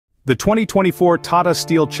The 2024 Tata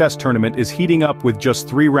Steel Chess Tournament is heating up with just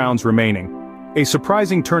 3 rounds remaining. A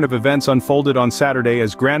surprising turn of events unfolded on Saturday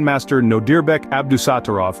as Grandmaster Nodirbek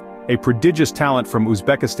Abdusattorov, a prodigious talent from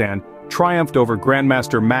Uzbekistan, triumphed over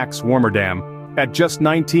Grandmaster Max Warmerdam. At just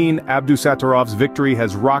 19, Abdusattorov's victory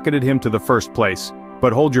has rocketed him to the first place.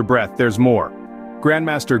 But hold your breath, there's more.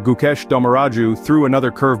 Grandmaster Gukesh Dommaraju threw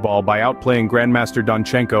another curveball by outplaying Grandmaster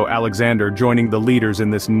Donchenko Alexander, joining the leaders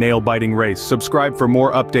in this nail-biting race. Subscribe for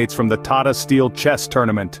more updates from the Tata Steel Chess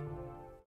Tournament.